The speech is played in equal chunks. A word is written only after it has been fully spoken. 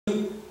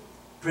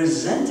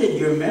presented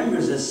your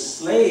members as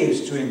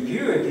slaves to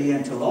impurity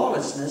and to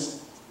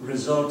lawlessness,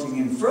 resulting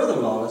in further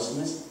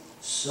lawlessness,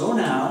 so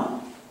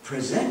now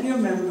present your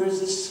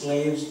members as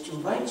slaves to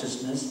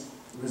righteousness,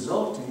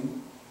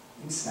 resulting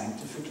in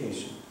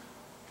sanctification.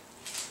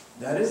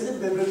 That is the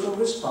biblical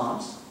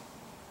response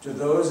to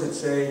those that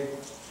say,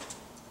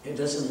 it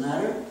doesn't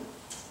matter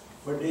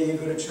what day you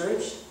go to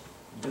church,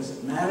 it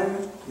doesn't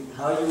matter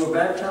how you were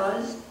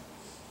baptized,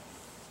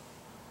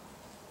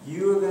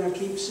 you are going to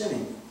keep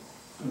sinning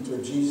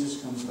until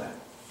Jesus comes back.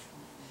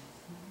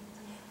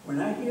 When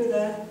I hear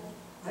that,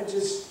 I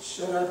just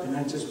shut up and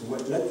I just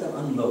let them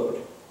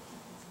unload.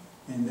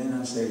 And then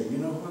I say, you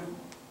know what?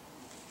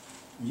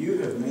 You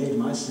have made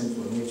my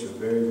sinful nature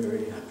very,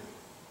 very happy.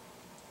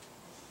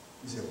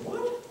 He said,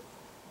 what?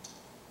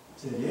 I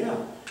said, yeah,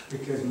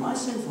 because my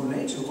sinful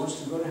nature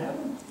wants to go to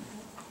heaven.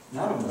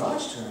 Not on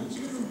God's terms,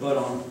 but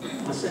on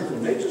my sinful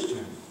nature's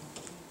terms.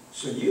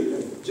 So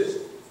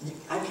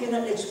I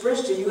cannot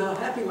express to you how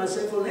happy my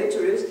sinful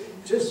nature is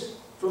just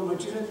from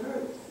what you have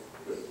heard.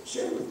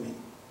 Share with me.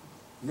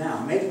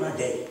 Now, make my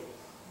day.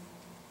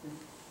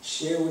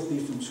 Share with me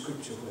from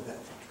Scripture where that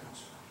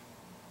comes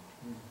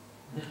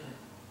from.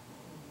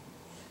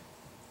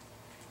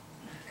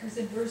 Because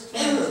in verse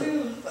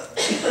 22,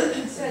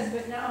 it says,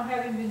 but now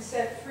having been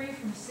set free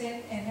from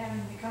sin and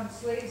having become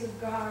slaves of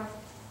God,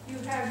 you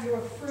have your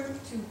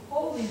fruit to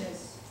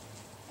holiness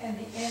and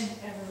the end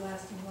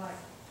everlasting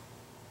life.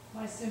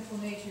 My sinful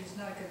nature is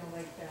not going to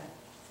like that.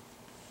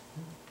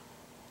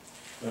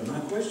 But my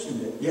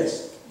question is,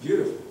 yes,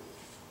 beautiful.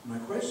 My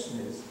question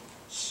is,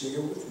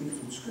 share with me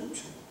from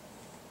Scripture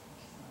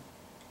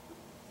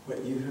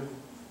what you have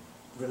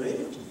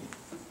related to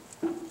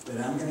me.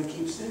 That I'm going to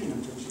keep sinning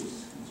until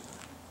Jesus comes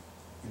back.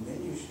 And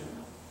then you shut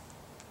up.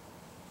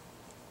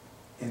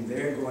 And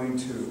they're going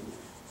to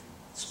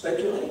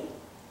speculate.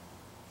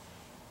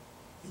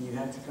 And you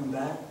have to come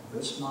back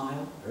with a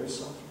smile, very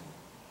softly.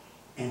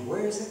 And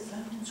where is that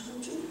found in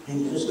Scripture?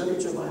 And you just look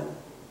at your Bible.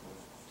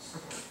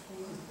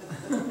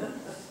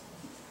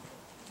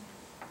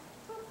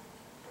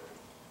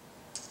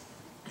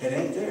 It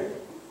ain't there.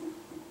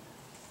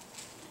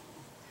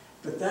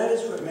 But that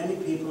is what many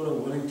people are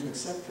willing to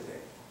accept today.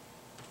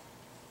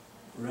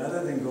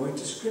 Rather than going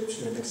to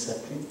Scripture and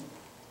accepting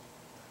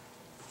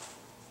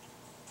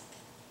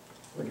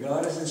what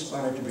God has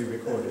inspired to be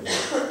recorded.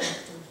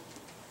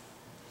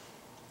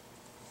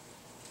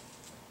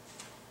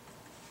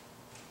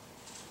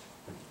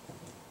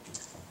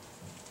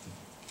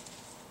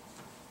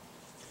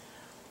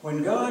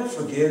 When God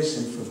forgives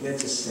and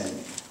forgets a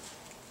sin,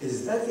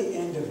 is that the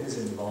end of His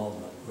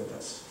involvement with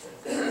us?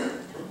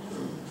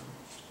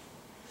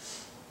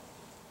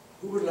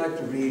 Who would like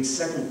to read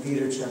 2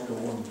 Peter chapter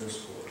 1,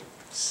 verse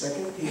 4?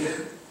 2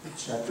 Peter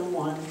chapter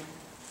 1,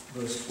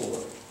 verse 4.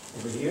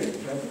 Over here,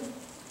 ready?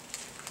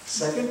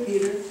 2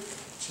 Peter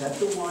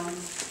chapter 1,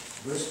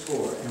 verse 4.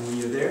 And when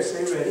you're there,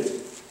 say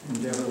ready,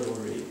 and Deborah will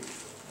read.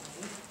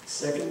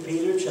 2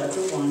 Peter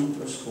chapter 1,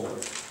 verse 4.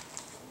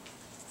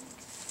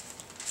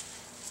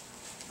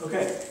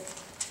 Okay.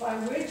 By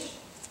which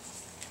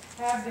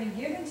have been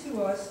given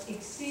to us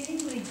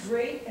exceedingly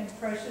great and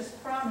precious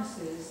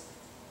promises,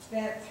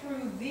 that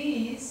through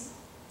these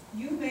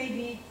you may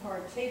be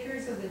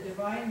partakers of the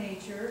divine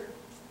nature,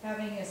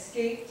 having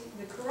escaped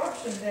the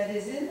corruption that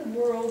is in the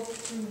world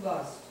through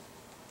lust.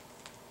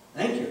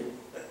 Thank you.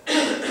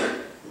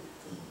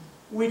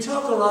 We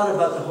talk a lot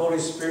about the Holy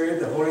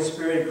Spirit. The Holy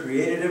Spirit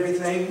created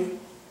everything.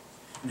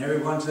 And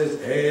everyone says,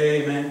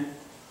 amen.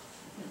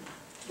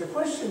 The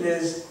question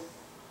is,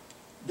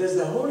 does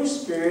the Holy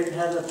Spirit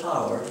have the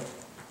power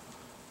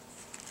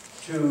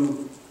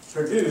to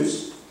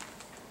produce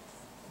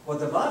what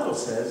the Bible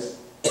says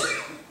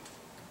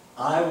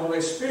I will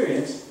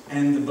experience,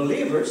 and the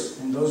believers,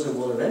 and those that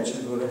will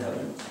eventually go to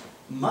heaven,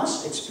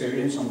 must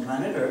experience on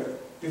planet Earth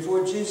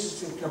before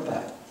Jesus can come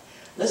back?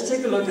 Let's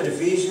take a look at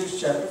Ephesians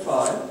chapter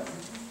 5,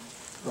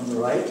 from the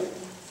right,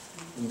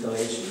 in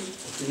Galatians,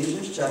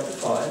 Ephesians chapter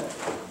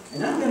 5.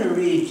 And I'm going to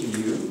read to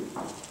you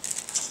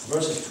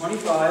verses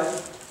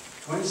 25,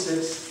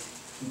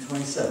 26, and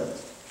 27.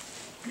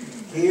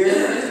 Here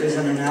is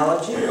an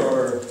analogy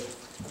or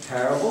a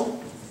parable.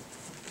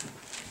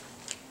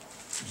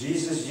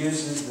 Jesus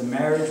uses the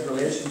marriage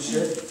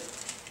relationship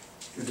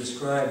to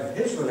describe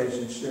his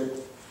relationship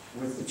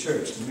with the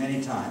church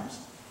many times.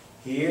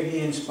 Here he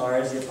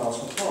inspires the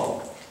Apostle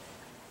Paul.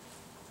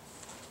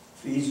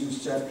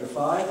 Ephesians chapter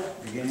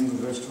 5, beginning with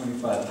verse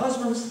 25.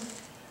 Husbands,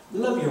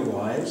 love your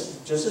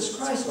wives, just as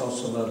Christ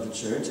also loved the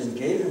church and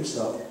gave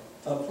himself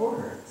up for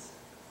her.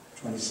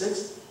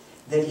 26.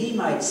 That he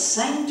might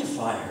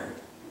sanctify her,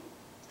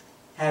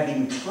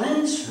 having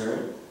cleansed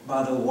her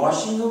by the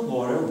washing of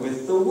water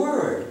with the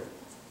word.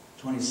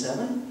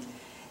 27.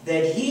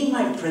 That he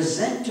might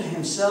present to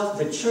himself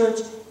the church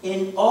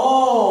in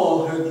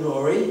all her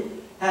glory,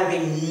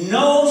 having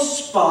no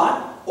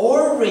spot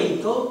or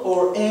wrinkle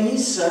or any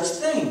such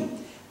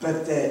thing,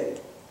 but that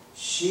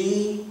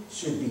she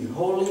should be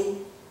holy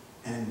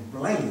and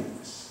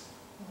blameless.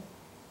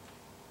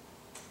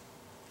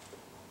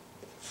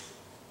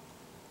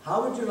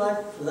 How would you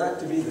like for that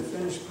to be the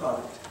finished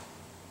product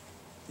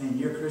in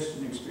your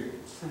Christian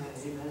experience?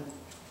 Amen.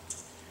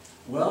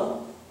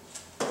 Well,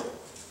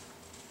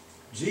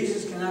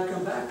 Jesus cannot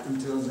come back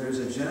until there's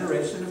a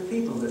generation of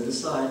people that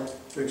decide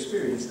to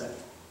experience that.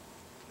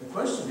 The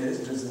question is,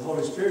 does the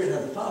Holy Spirit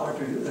have the power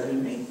to do that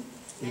in me,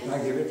 if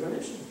I give it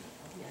permission?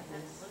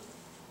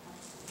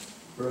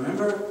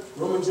 Remember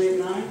Romans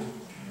 8:9?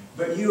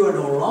 But you are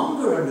no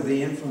longer under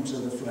the influence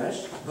of the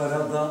flesh, but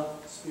of the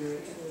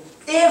Spirit.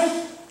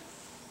 If,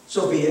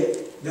 so be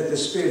it, that the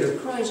Spirit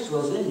of Christ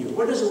dwells in you.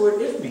 What does the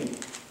word if mean?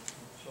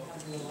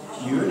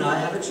 You and I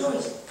have a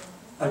choice.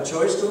 A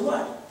choice to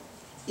what?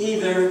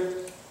 Either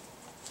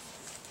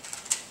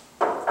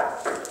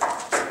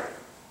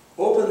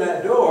open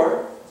that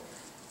door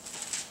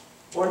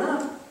or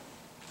not.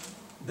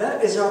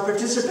 That is our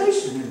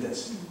participation in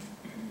this.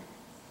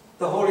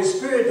 The Holy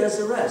Spirit does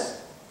the rest.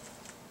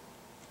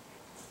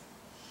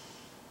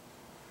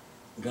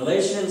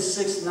 Galatians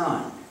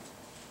 6:9.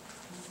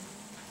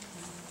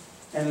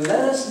 And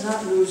let us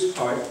not lose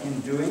heart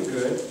in doing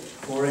good,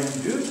 for in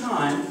due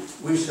time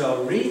we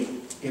shall reap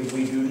if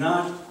we do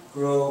not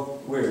grow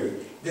weary.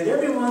 Did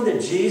everyone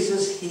that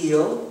Jesus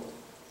healed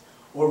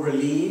or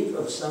relieve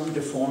of some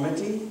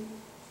deformity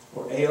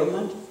or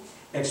ailment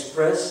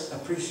express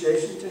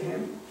appreciation to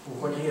him for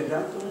what he had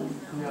done for them?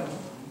 No.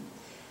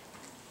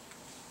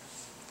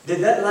 Did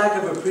that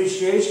lack of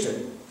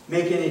appreciation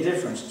make any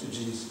difference to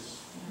Jesus?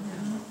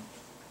 No.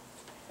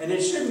 And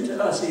it shouldn't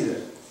to us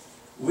either.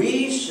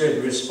 We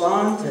should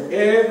respond to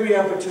every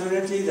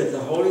opportunity that the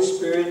Holy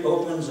Spirit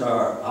opens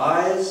our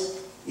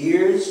eyes,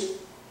 ears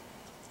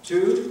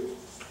to,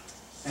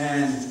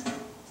 and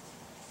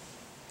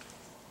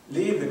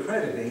leave the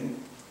crediting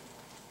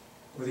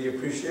or the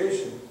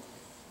appreciation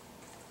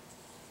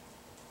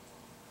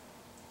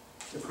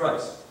to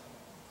Christ.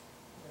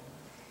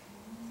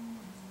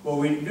 What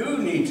we do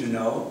need to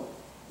know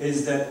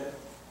is that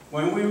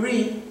when we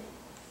reap,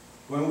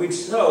 when we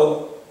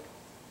sow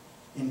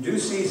in due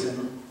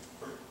season,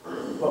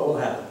 what will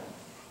happen?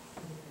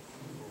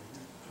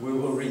 We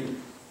will reap.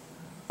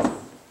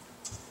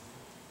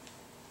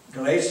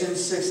 Galatians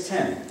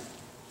 6:10.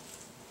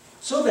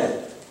 So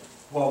then,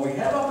 while we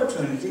have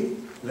opportunity,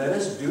 let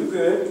us do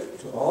good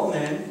to all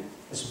men,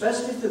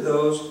 especially to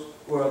those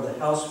who are of the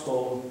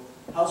household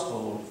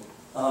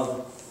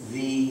of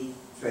the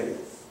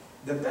faith.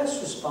 The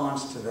best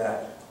response to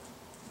that,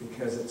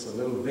 because it's a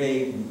little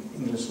vague in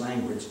English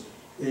language,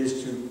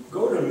 is to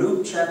go to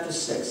Luke chapter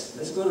 6.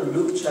 Let's go to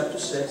Luke chapter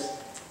 6.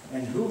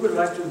 And who would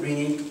like to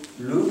read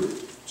Luke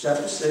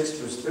chapter 6,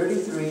 verse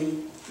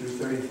 33 through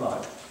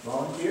 35?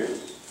 Volunteers?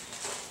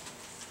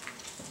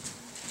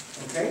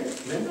 Okay,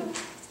 Linda?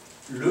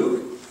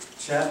 Luke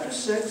chapter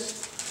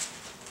 6,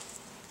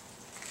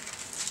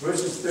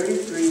 verses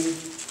 33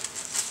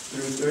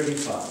 through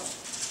 35.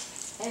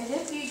 And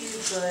if you do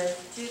good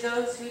to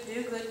those who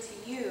do good to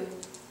you,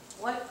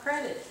 what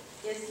credit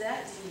is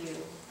that to you?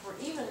 For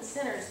even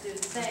sinners do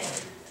the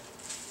same.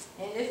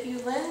 And if you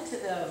lend to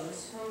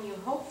those whom you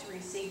hope to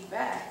receive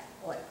back,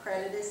 what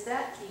credit is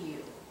that to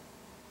you?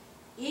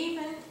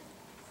 Even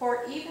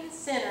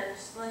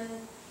sinners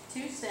lend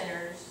to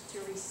sinners to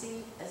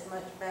receive as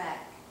much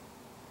back.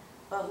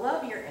 But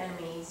love your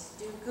enemies,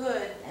 do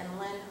good, and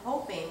lend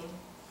hoping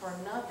for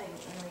nothing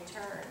in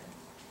return.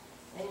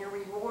 And your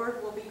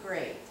reward will be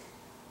great,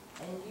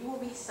 and you will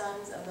be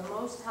sons of the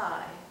Most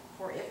High,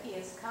 for he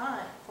is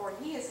kind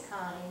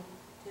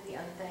to the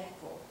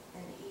unthankful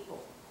and the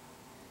evil.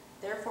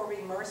 Therefore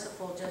be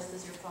merciful, just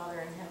as your Father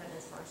in heaven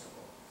is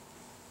merciful.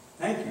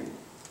 Thank you.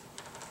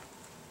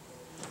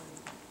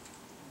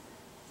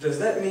 Does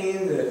that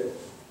mean that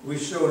we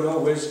show no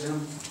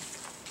wisdom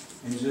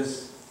in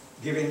just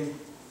giving,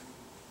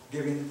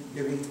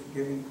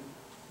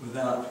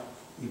 without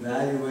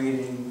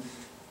evaluating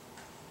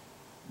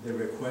the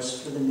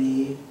request for the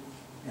need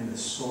and the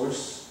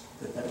source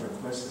that that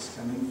request is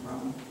coming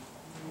from?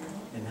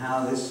 And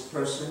how this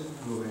person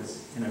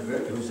who's in a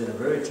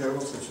very terrible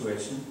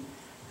situation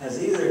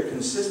has either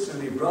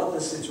consistently brought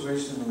this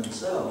situation on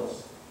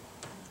themselves,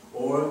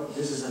 or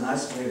this is an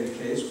isolated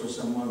case where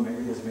someone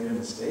maybe has made a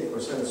mistake or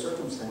a set of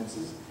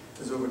circumstances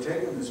has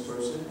overtaken this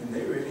person and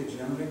they really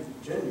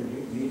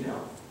genuinely need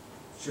help.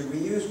 Should we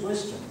use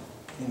wisdom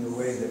in the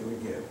way that we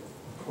give?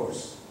 Of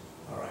course.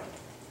 All right.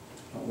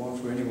 I don't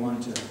want for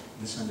anyone to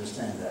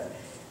misunderstand that.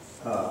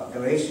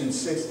 Galatians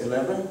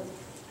 6:11.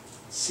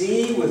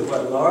 See with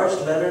what large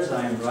letters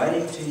I am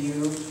writing to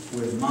you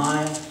with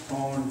my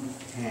own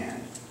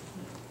hand.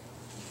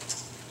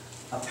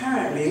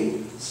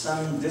 Apparently,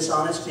 some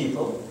dishonest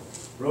people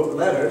wrote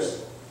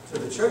letters to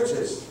the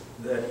churches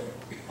that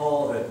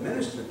Paul had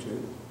ministered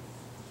to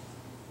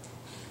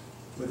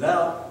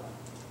without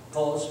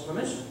Paul's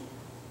permission.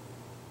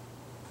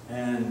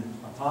 And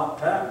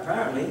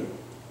apparently,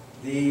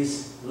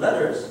 these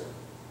letters,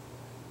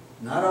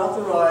 not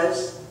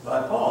authorized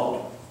by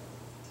Paul,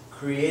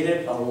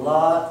 created a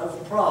lot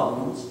of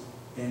problems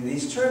in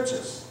these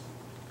churches.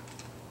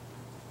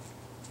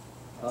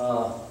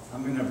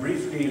 I'm going to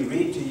briefly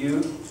read to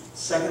you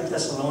 2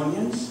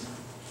 Thessalonians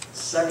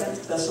 2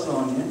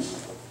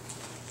 Thessalonians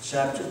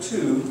chapter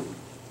 2,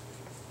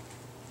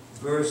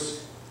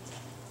 verse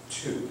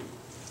 2. 2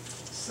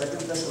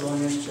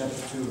 Thessalonians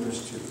chapter 2,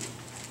 verse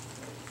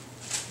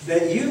 2.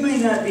 That you may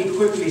not be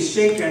quickly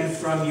shaken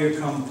from your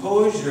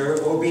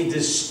composure or be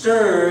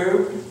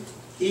disturbed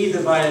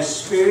either by a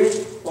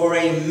spirit or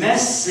a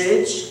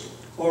message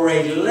or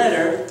a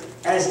letter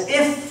as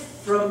if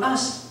from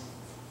us,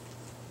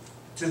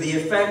 to the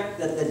effect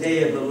that the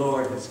day of the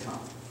Lord has come.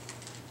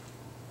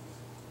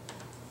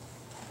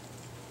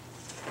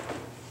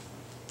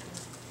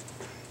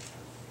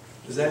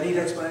 Does that need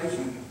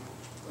explanation?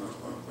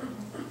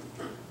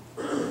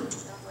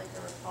 Sounds like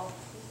there were false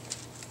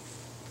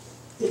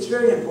people. It's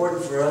very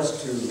important for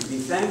us to be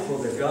thankful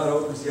that God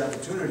opens the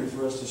opportunity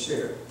for us to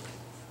share.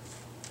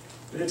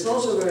 But it's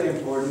also very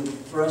important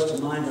for us to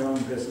mind our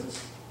own business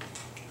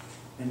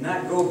and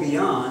not go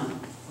beyond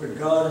where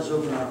God has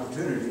opened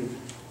opportunity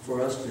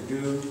for us to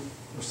do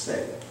or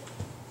say.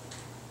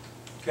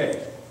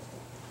 Okay.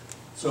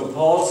 So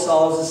Paul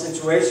solves the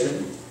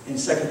situation in 2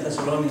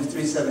 Thessalonians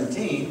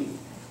 3:17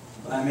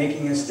 by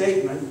making a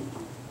statement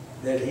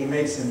that he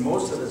makes in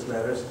most of his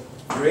letters.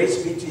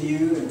 Grace be to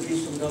you and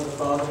peace from God the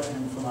Father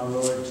and from our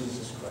Lord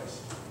Jesus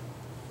Christ.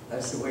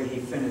 That's the way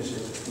he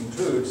finishes,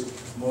 concludes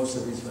most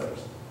of these letters.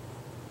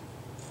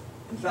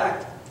 In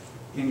fact,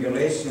 in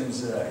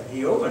Galatians,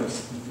 he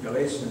opens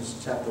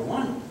Galatians chapter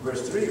 1,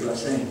 verse 3 by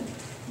saying,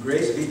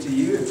 grace be to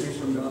you and peace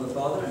from God the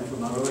Father and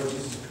from our Lord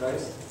Jesus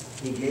Christ.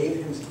 He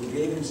gave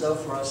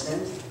himself for our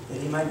sins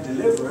that he might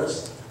deliver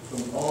us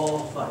from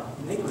all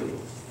iniquity.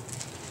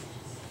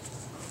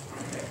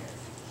 Okay.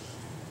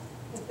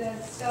 But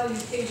that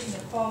salutation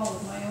of Paul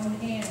with my own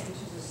hand,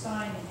 which is a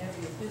sign in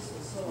every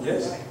epistle, so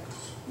Yes. right.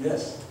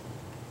 Yes.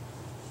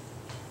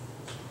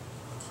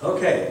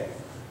 Okay.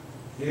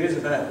 Here's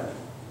a bad one.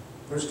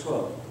 Verse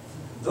 12.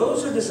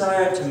 Those who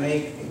desire to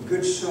make a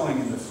good showing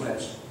in the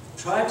flesh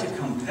try to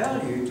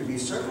compel you to be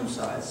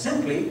circumcised,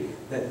 simply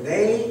that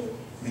they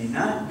may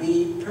not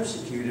be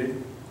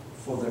persecuted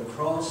for the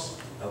cross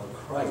of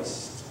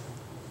Christ.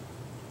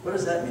 What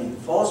does that mean?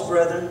 False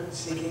brethren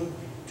seeking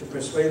to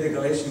persuade the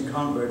Galatian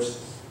converts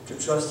to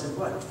trust in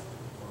what?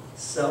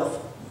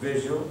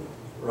 Self-visual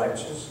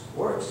righteous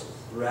works,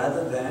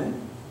 rather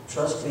than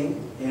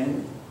trusting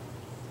in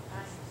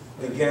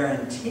the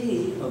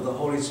guarantee of the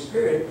Holy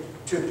Spirit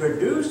to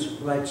produce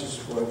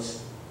righteous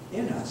works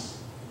in us.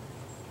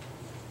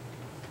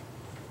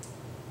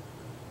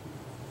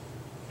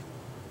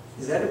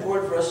 Is that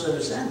important for us to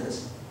understand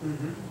this?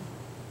 Mm-hmm.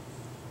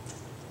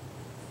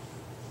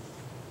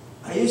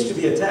 I used to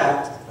be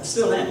attacked, I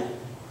still am,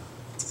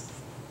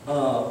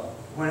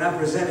 when I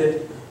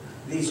presented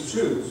these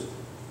truths.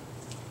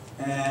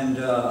 And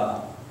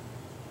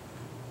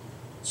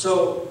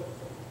so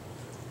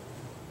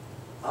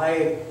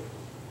I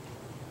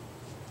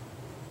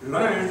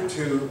learned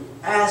to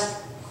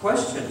ask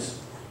questions.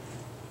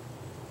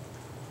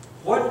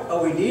 What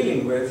are we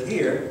dealing with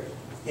here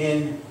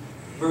in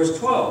verse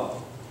 12?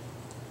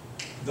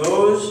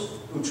 Those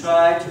who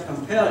try to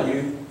compel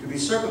you to be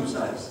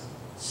circumcised,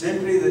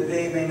 simply that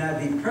they may not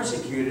be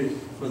persecuted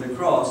for the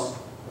cross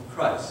of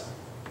Christ.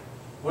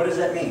 What does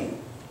that mean?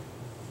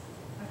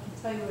 I can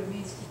tell you what it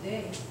means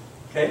today.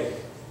 Okay?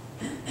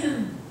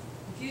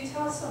 If you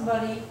tell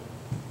somebody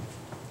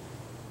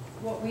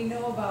what we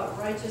know about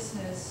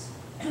righteousness,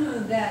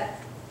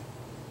 that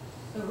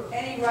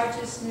any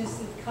righteousness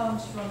that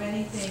comes from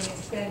anything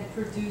has been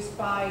produced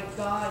by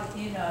God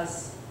in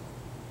us,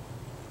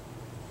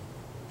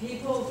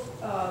 people,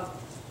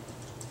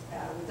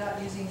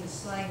 without using the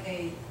slang,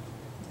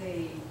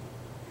 they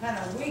kind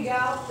of wig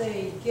out,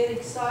 they get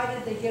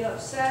excited, they get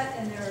upset,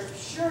 and they're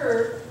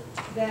sure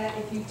that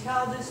if you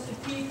tell this to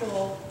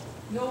people,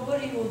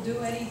 nobody will do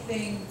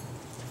anything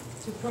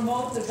to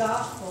promote the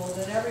gospel,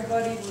 that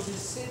everybody will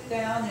just sit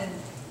down and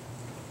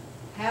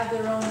have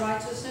their own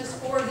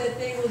righteousness, or that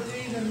they will do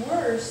even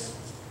worse,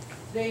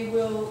 they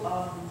will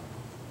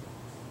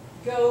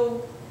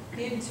go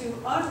into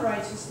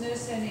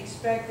unrighteousness and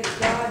expect that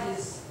God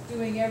is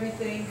doing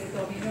everything, that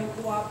there'll be no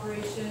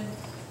cooperation,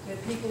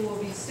 that people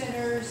will be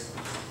sinners,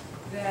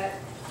 that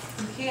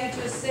you can't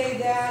just say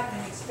that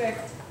and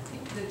expect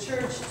the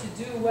church to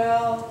do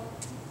well.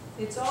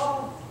 It's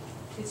all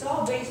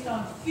based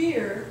on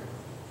fear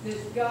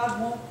that God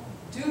won't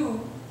do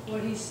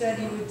what he said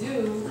he would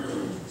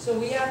do. So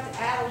we have to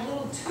add a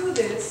little to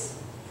this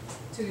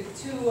to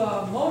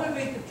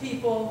motivate the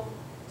people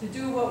to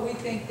do what we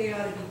think they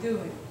ought to be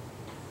doing.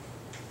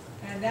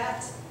 And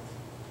that's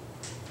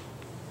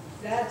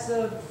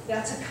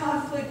a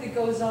conflict that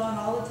goes on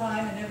all the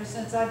time, and ever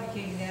since I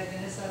became an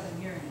Adventist, I've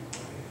been hearing it.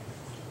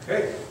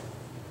 Okay.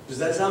 Does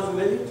that sound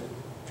familiar?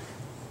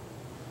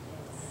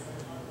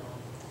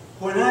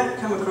 When I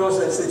come across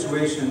that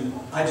situation,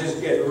 I just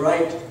get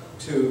right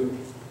to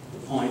the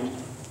point,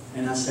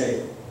 and I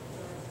say,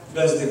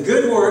 does the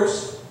good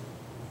works,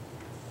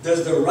 do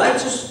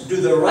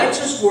the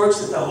righteous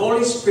works that the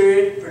Holy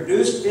Spirit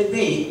produced in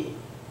me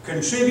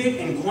contribute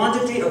in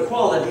quantity or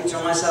quality to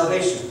my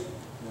salvation?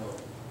 No.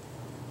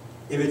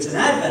 If it's an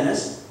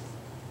Adventist,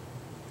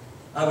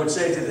 I would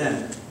say to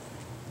them,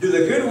 do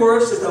the good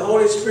works that the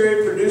Holy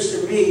Spirit produced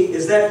in me,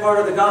 is that part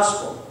of the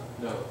gospel?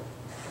 No.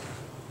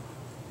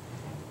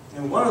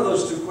 And one of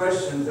those two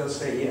questions, they'll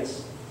say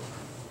yes.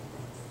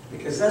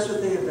 Because that's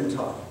what they have been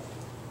taught.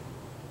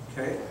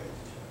 Okay?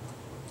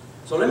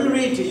 So let me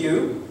read to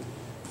you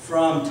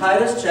from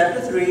Titus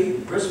chapter 3,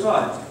 verse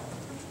 5.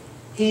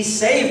 He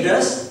saved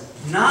us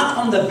not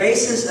on the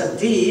basis of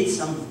deeds,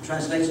 some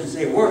translations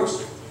say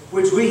works,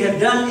 which we have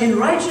done in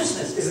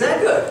righteousness. Is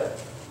that good?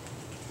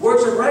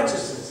 Works of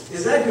righteousness.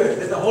 Is that good?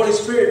 That the Holy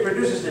Spirit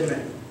produces in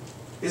men.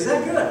 Is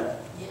that good?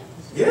 Yes.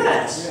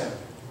 Yes.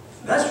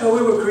 Yeah. That's why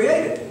we were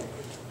created.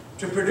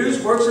 To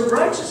produce works of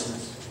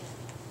righteousness.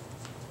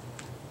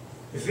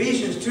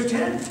 Ephesians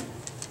 2:10.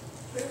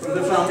 From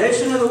the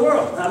foundation of the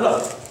world. Now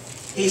look.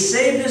 He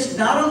saved us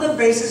not on the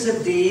basis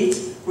of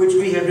deeds, which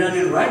we have done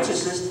in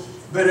righteousness,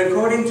 but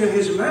according to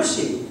His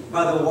mercy,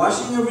 by the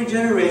washing of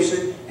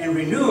regeneration and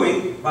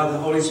renewing by the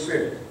Holy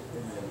Spirit.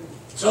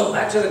 So,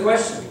 back to the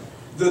question.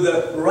 Do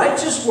the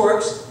righteous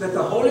works that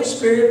the Holy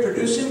Spirit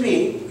produced in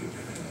me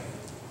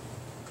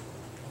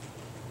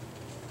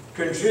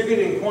contribute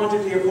in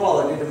quantity or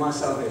quality to my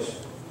salvation?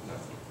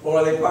 Or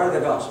are they part of the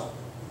gospel?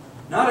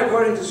 Not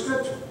according to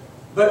Scripture.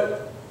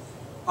 But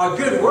are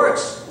good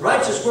works,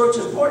 righteous works,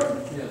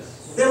 important?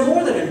 Yes. They're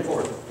more than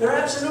important. They're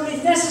absolutely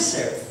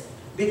necessary.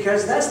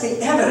 Because that's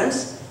the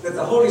evidence that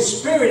the Holy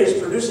Spirit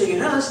is producing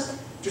in us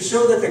to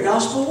show that the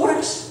gospel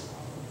works.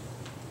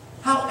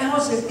 How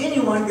else is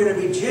anyone going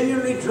to be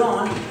genuinely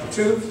drawn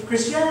to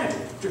Christianity,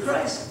 to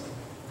Christ?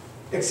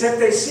 Except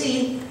they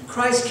see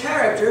Christ's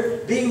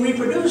character being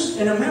reproduced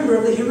in a member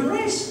of the human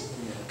race.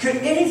 Could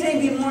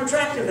anything be more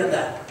attractive than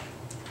that?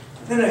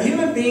 Than a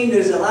human being that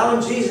is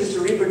allowing Jesus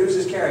to reproduce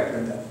His character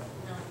in them?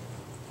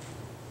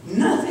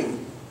 No.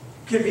 Nothing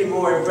could be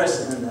more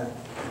impressive than that.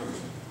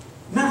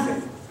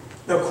 Nothing.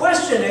 The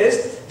question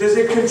is, does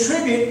it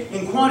contribute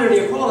in quantity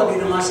or quality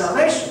to my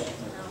salvation?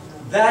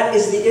 No. That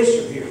is the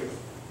issue here.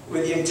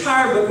 With the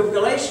entire book of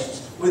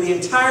Galatians. With the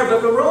entire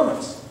book of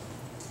Romans.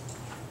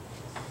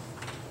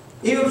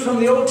 Even from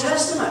the Old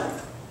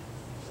Testament.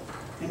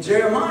 In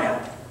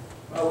Jeremiah.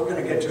 Well, we're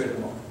going to get to it in a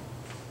moment.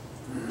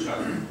 Chuck,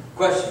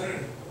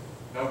 Question?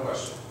 no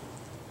question.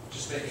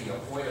 Just making a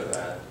point of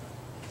that,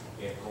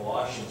 in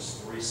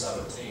Colossians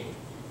 3:17,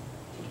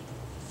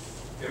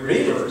 it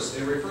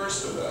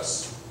refers to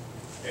this.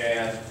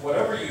 And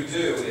whatever you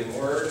do in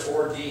word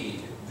or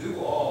deed, do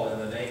all in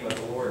the name of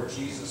the Lord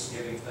Jesus,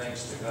 giving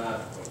thanks to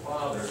God the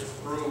Father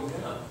through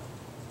Him.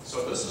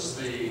 So this is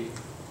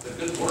the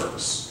good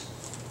works,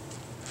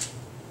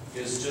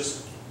 is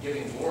just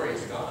giving glory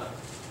to God.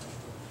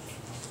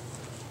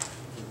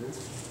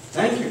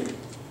 Thank you.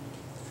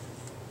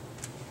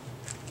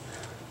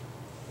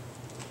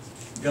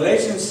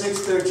 Galatians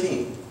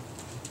 6:13.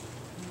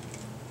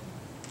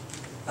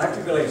 Back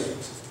to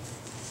Galatians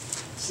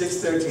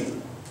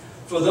 6:13.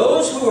 For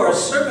those who are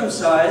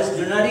circumcised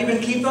do not even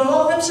keep the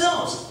law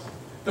themselves,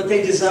 but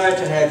they desire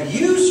to have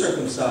you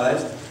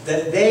circumcised,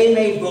 that they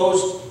may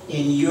boast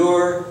in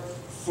your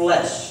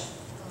flesh.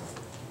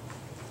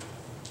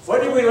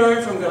 What did we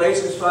learn from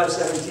Galatians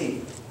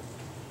 5:17?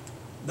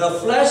 The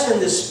flesh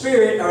and the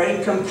spirit are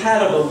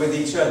incompatible with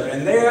each other,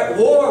 and they're at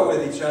war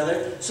with each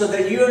other, so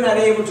that you're not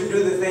able to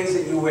do the things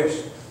that you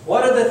wish.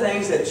 What are the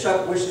things that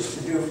Chuck wishes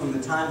to do from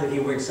the time that he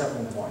wakes up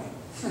in the morning?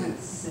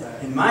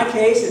 In my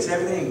case, it's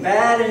everything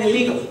bad and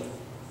illegal.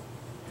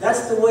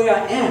 That's the way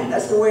I am.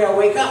 That's the way I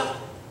wake up.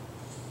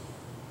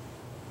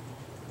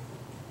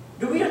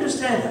 Do we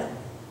understand that?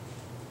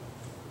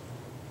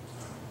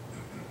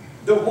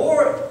 The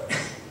war,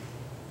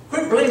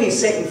 quit blaming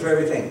Satan for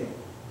everything.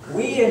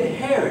 We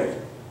inherit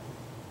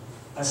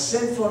a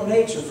sinful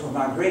nature from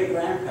our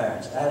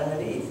great-grandparents, Adam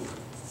and Eve.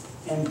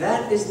 And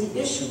that is the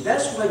issue.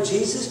 That's why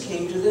Jesus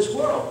came to this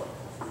world.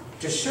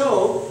 To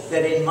show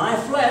that in my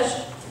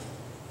flesh,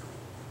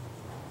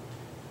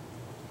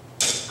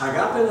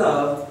 agape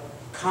love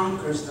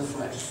conquers the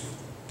flesh.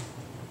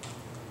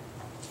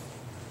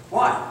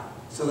 Why?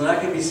 So that I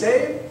can be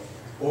saved?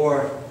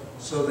 Or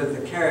so that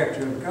the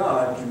character of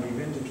God can be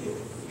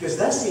vindicated? Because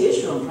that's the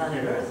issue on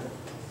planet Earth.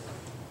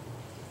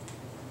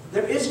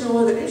 There is no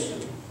other issue.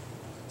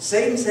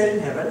 Satan said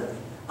in heaven,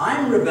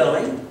 I'm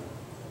rebelling,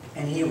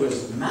 and he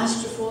was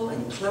masterful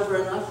and clever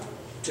enough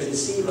to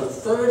deceive a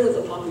third of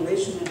the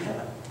population in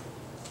heaven.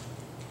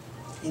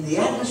 In the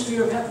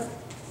atmosphere of heaven,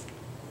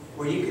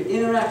 where you could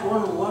interact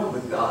one-on-one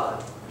with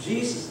God,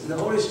 Jesus, and the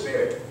Holy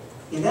Spirit.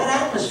 In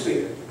that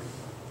atmosphere,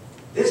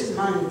 this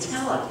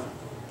mentality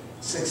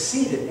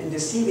succeeded in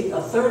deceiving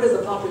a third of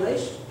the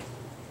population.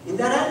 In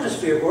that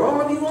atmosphere, where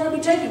all of you want to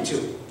be taken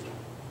to.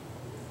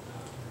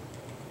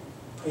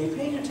 Are you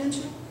paying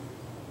attention?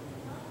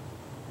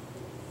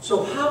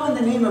 So how in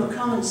the name of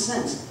common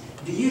sense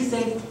do you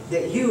think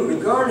that you,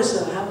 regardless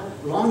of how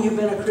long you've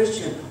been a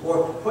Christian,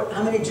 or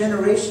how many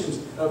generations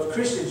of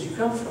Christians you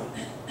come from,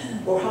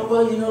 or how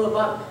well you know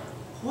about,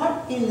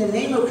 what in the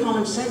name of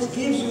common sense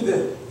gives you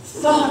the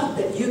thought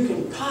that you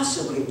can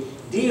possibly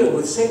deal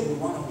with Satan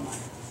one-on-one?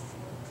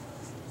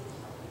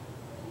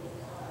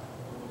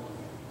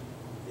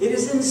 It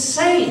is is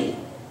insane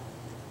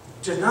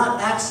to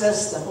not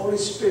access the Holy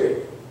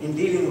Spirit in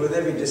dealing with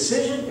every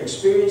decision,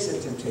 experience,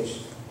 and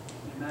temptation.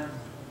 Amen.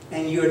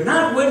 And you're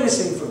not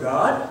witnessing for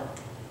God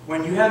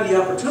when you have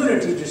the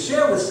opportunity to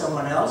share with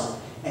someone else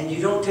and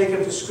you don't take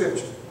them to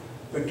Scripture,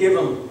 but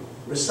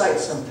recite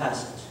some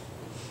passage.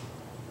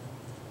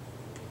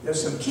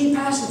 There's some key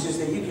passages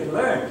that you can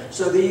learn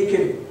so that you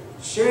can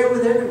share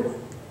with everyone.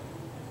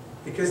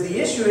 Because the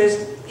issue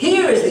is,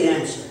 here is the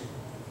answer.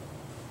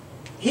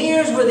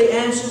 Here's where the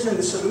answers and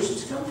the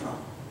solutions come from.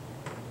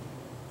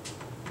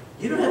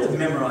 You don't have to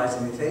memorize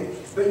anything,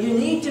 but you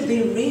need to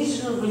be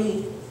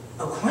reasonably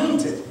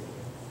acquainted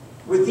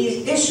with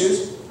these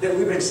issues that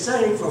we've been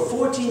studying for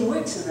 14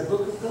 weeks in the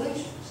book of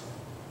Galatians.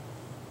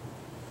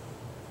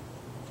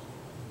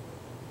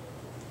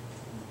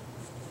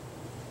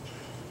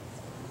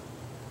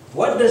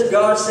 What does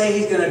God say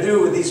He's going to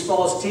do with these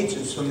false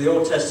teachers from the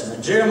Old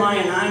Testament?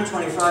 Jeremiah 9,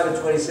 25 and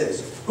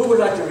 26. Who would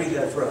like to read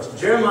that for us?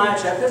 Jeremiah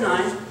chapter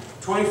 9,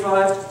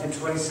 25 and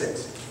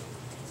 26.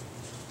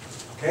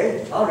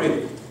 Okay, I'll read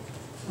it.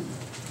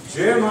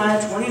 Jeremiah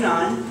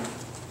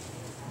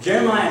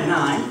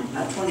 9,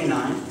 not 29.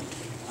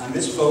 I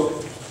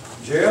misspoke.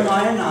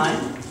 Jeremiah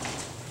 9,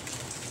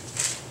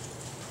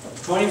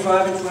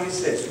 25 and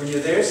 26. When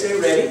you're there, say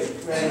ready,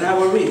 and I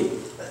will read.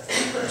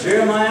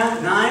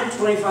 Jeremiah 9,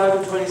 25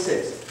 and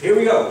 26. Here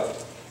we go.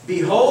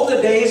 Behold,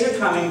 the days are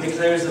coming,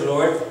 declares the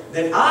Lord,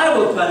 that I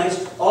will punish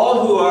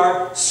all who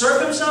are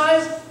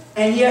circumcised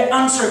and yet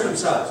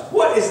uncircumcised.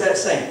 What is that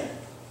saying?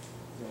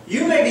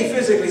 You may be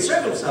physically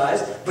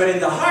circumcised, but in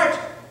the heart,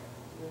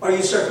 are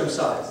you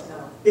circumcised?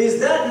 No. Is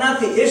that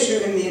not the issue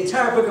in the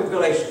entire book of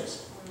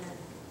Galatians?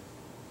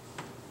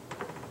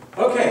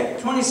 Okay,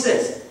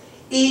 26.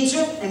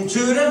 Egypt and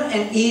Judah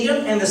and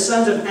Edom and the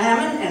sons of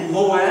Ammon and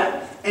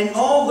Moab and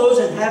all those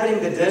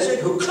inhabiting the desert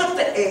who cut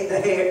the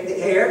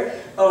hair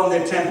on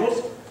their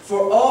temples,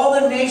 for all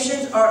the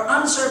nations are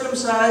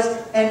uncircumcised,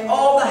 and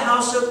all the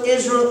house of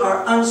Israel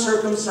are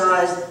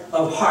uncircumcised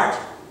of heart.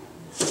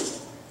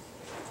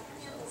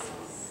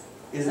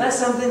 Is that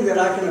something that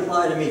I can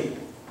apply to me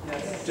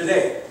Yes.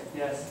 today?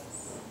 Yes.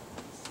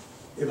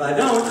 If I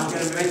don't, I'm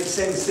going to make the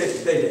same mistake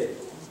that they did.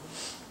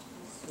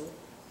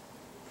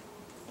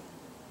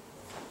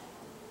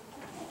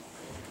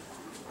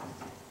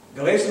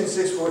 Galatians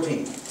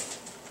 6:14.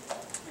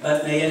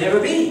 But may it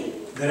never be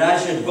that I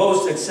should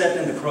boast except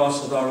in the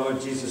cross of our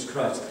Lord Jesus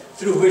Christ,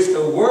 through which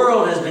the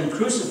world has been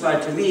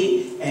crucified to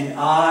me, and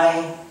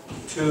I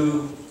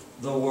to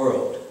the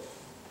world.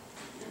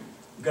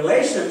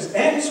 Galatians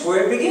ends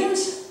where it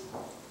begins.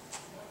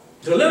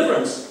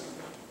 Deliverance.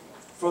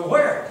 From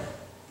where?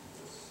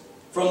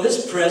 From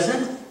this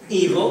present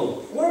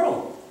evil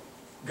world.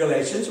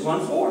 Galatians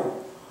 1:4.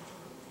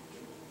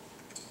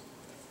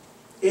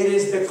 It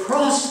is the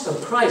cross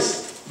of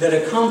Christ that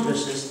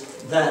accomplishes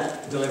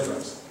that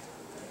deliverance.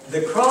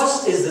 The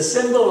cross is the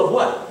symbol of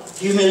what?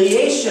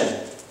 Humiliation.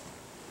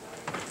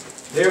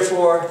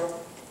 Therefore,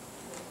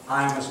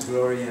 I must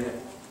glory in it.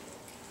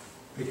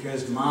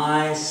 Because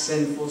my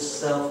sinful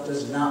self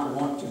does not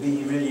want to be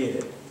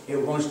humiliated.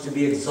 It wants to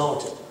be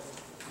exalted.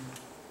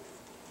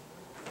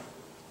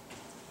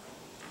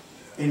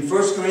 In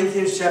 1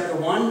 Corinthians chapter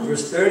 1,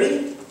 verse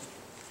 30,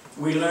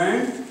 we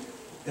learn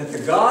that the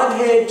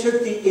Godhead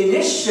took the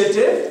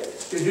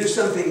initiative to do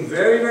something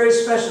very, very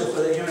special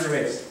for the human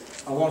race.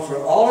 I want for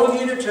all of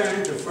you to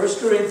turn to 1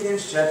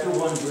 Corinthians chapter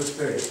 1, verse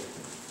 30.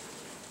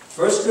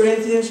 1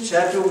 Corinthians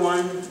chapter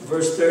 1,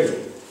 verse 30.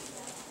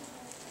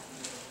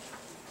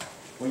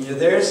 When you're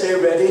there, say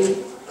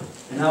ready,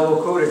 and I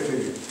will quote it to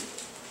you.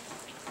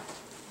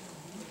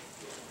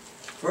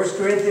 1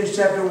 Corinthians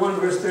chapter 1,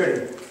 verse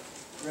 30.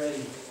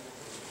 Ready.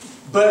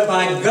 But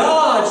by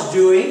God's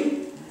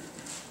doing,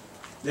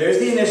 there's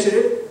the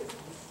initiative.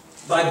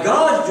 By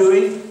God's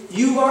doing,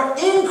 you are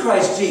in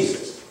Christ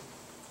Jesus,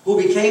 who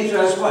became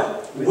to us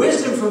what?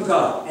 Wisdom from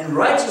God, and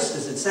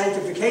righteousness, and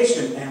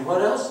sanctification, and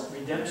what else?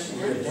 Redemption.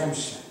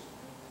 Redemption.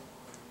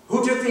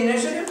 Who took the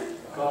initiative?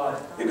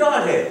 God. The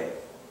Godhead.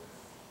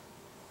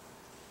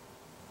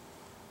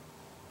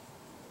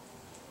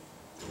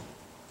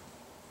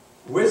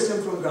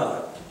 Wisdom from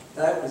God.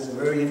 That is a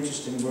very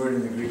interesting word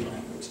in the Greek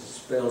language. It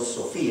spells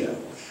Sophia,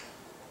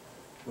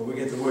 where we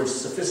get the word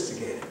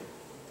sophisticated.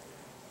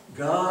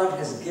 God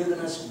has given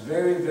us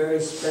very, very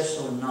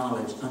special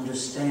knowledge,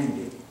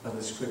 understanding of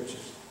the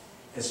Scriptures,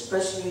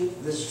 especially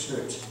this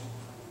church.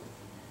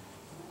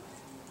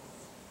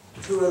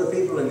 Two other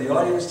people in the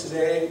audience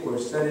today were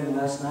studying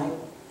last night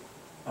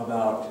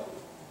about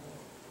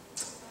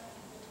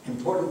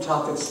important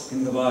topics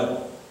in the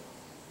Bible.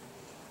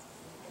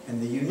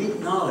 And the unique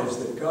knowledge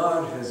that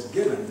God has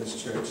given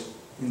this church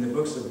in the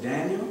books of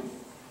Daniel,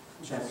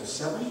 chapter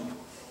 7,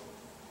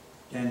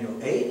 Daniel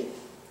 8,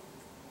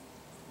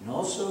 and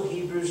also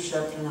Hebrews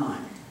chapter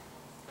 9.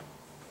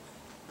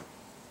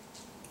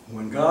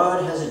 When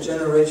God has a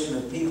generation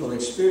of people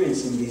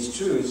experiencing these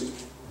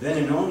truths, then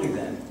and only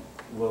then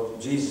will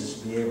Jesus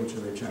be able to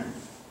return.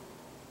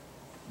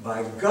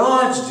 By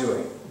God's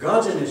doing,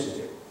 God's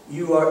initiative,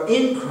 you are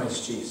in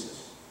Christ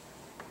Jesus.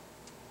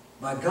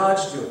 By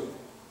God's doing.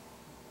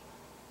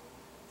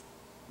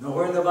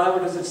 Nowhere in the Bible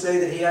does it say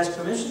that He has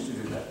permission to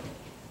do that.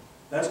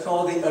 That's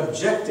called the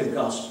objective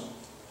gospel.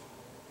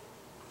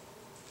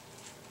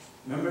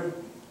 Remember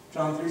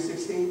John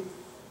 3:16?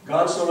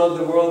 God so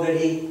loved the world that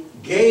He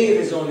gave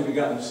His only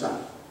begotten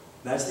Son.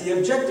 That's the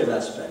objective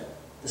aspect.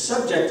 The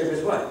subjective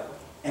is what?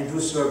 And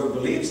whosoever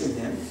believes in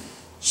Him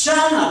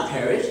shall not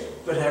perish,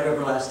 but have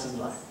everlasting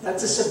life.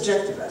 That's the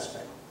subjective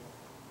aspect.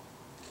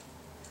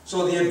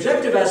 So the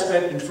objective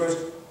aspect in 1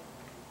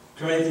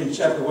 Corinthians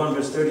chapter 1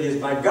 verse 30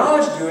 is, by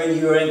God's doing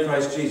you are in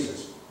Christ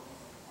Jesus.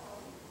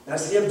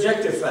 That's the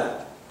objective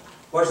fact.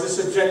 What's the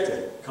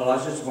subjective?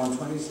 Colossians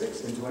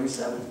 1:26 and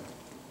 27.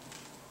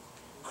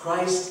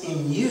 Christ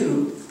in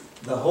you,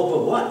 the hope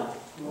of what?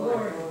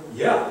 Glory.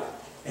 Yeah.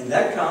 And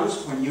that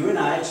comes when you and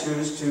I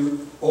choose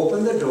to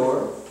open the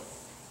door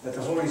that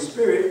the Holy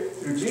Spirit,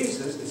 through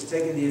Jesus, is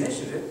taking the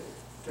initiative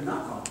to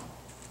knock on.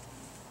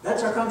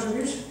 That's our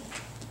contribution.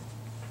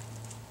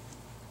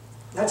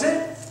 That's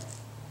it.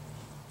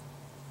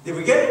 Did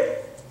we get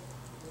it?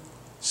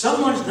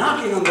 Someone's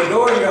knocking on the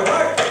door in your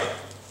heart.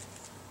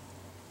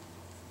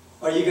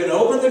 Are you going to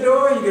open the door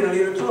or are you going to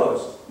leave it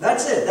closed?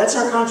 That's it. That's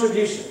our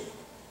contribution.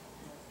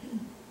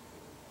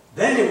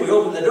 Then if we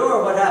open the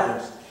door, what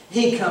happens?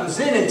 He comes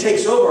in and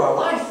takes over our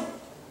life.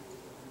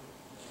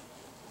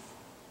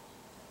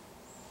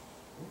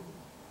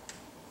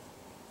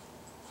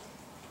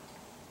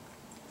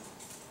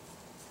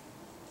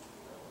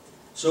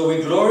 So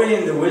we glory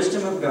in the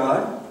wisdom of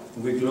God.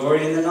 We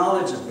glory in the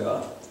knowledge of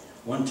God.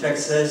 One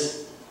text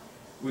says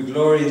we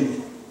glory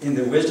in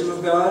the wisdom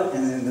of God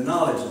and in the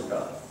knowledge of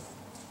God.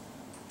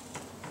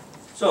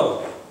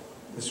 So,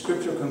 the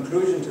scriptural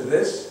conclusion to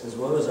this, as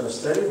well as our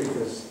study,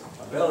 because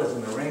our bell is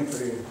going to ring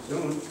pretty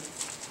soon,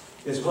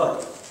 is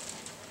what?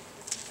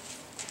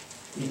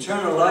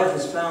 Eternal life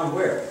is found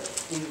where?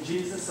 In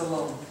Jesus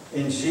alone.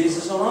 In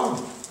Jesus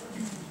alone.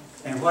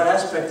 And what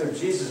aspect of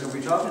Jesus are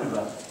we talking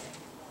about?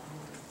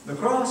 The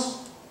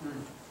cross.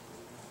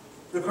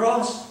 The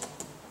cross.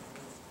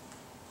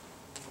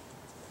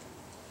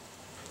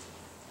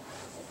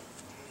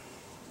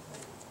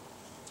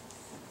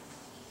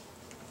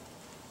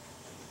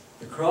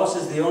 The cross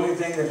is the only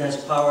thing that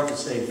has power to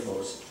save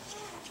folks.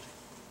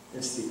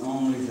 It's the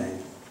only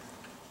thing.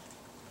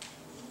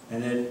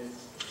 And it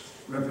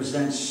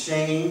represents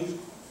shame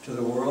to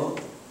the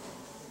world,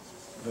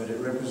 but it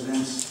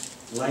represents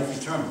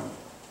life eternal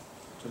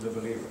to the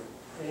believer.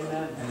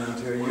 Amen. And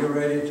until you're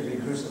ready to be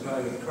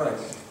crucified with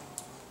Christ,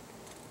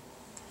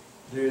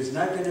 there is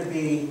not going to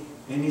be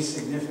any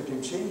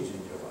significant change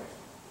in your life.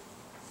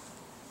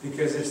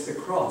 Because it's the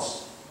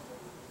cross,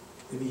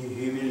 the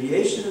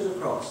humiliation of the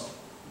cross,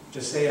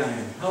 to say I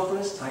am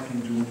helpless, I can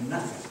do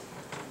nothing.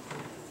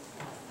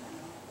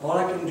 All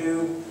I can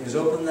do is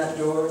open that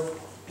door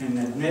and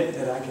admit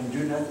that I can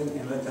do nothing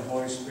and let the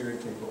Holy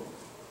Spirit take over.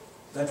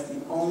 That's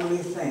the only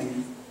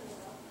thing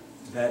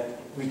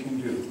that we can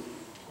do.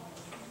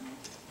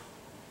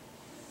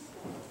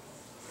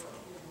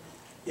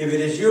 If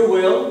it is your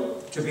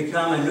will to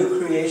become a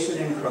new creation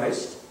in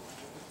Christ,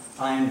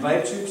 I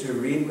invite you to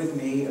read with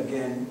me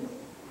again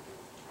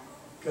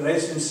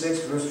Galatians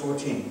 6 verse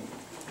 14.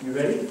 You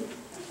ready?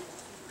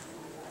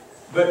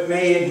 But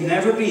may it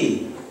never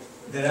be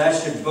that I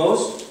should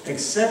boast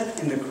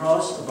except in the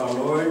cross of our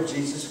Lord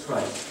Jesus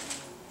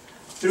Christ,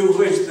 through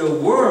which the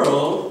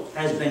world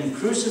has been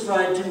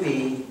crucified to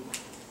me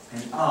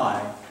and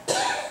I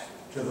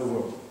to the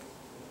world.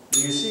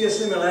 Do you see a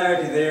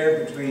similarity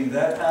there between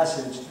that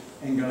passage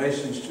and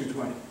Galatians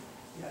 2:20?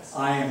 Yes.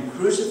 I am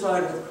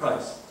crucified with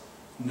Christ.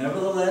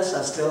 Nevertheless,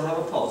 I still have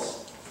a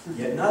pulse.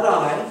 Yet not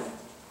I,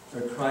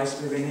 but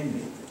Christ living in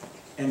me.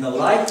 And the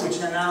life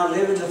which I now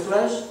live in the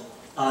flesh,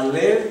 I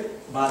live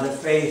by the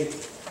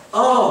faith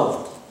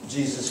of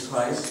Jesus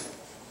Christ,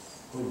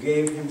 who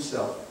gave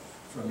Himself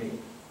for me.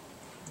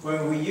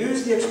 When we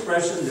use the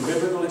expression, the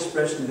biblical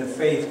expression, the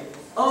faith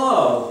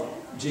of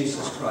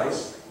Jesus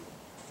Christ,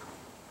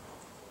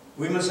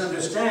 we must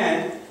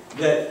understand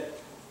that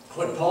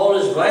what Paul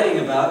is writing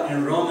about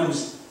in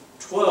Romans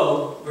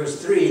 12,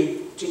 verse 3,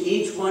 to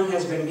each one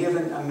has been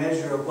given a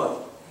measure of what?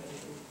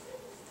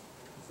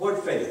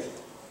 What faith?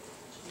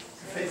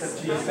 Faith of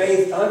The Jesus.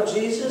 faith of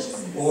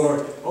Jesus?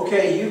 Or,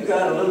 okay, you've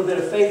got a little bit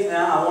of faith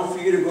now, I want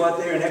for you to go out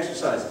there and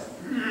exercise it.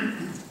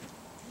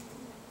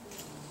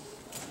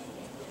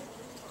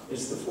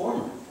 It's the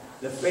former.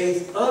 The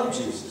faith of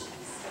Jesus.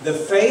 The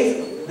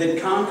faith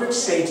that conquered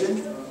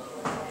Satan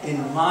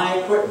in my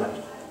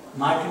equipment,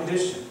 my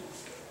condition.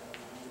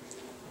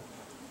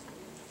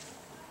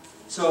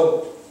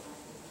 So,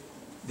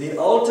 the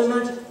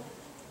ultimate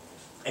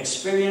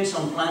experience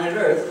on planet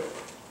Earth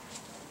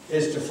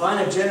is to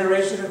find a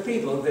generation of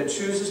people that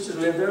chooses to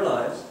live their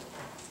lives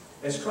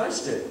as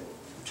Christ did,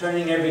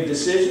 turning every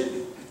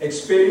decision,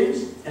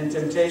 experience, and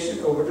temptation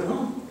over to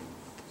whom?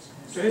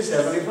 To His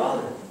Heavenly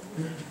Father.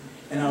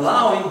 And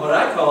allowing what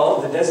I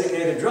call the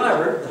designated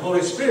driver, the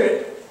Holy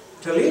Spirit,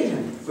 to lead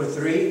him for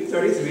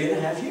 33 and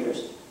a half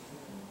years.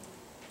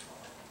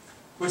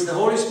 Which the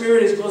Holy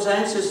Spirit is most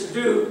anxious to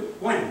do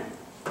when?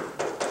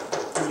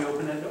 When you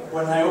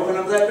when I open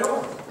up that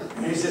door.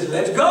 And he says,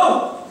 let's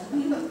go.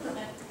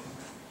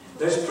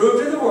 Let's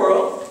prove to the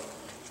world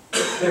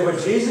that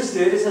what Jesus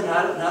did is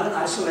not an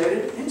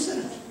isolated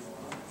incident.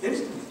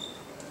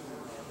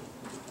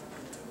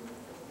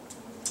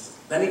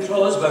 Let me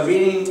close by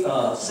reading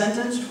a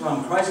sentence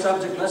from Christ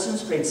Object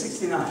Lessons, page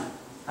 69.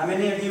 How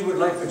many of you would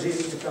like for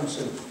Jesus to come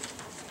soon?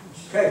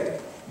 Okay.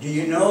 Do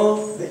you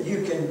know that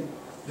you can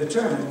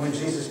determine when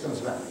Jesus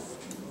comes back?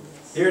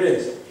 Here it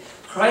is.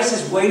 Christ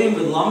is waiting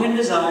with longing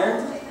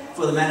desire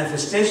for the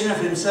manifestation of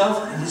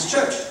himself and his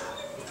church.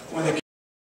 When the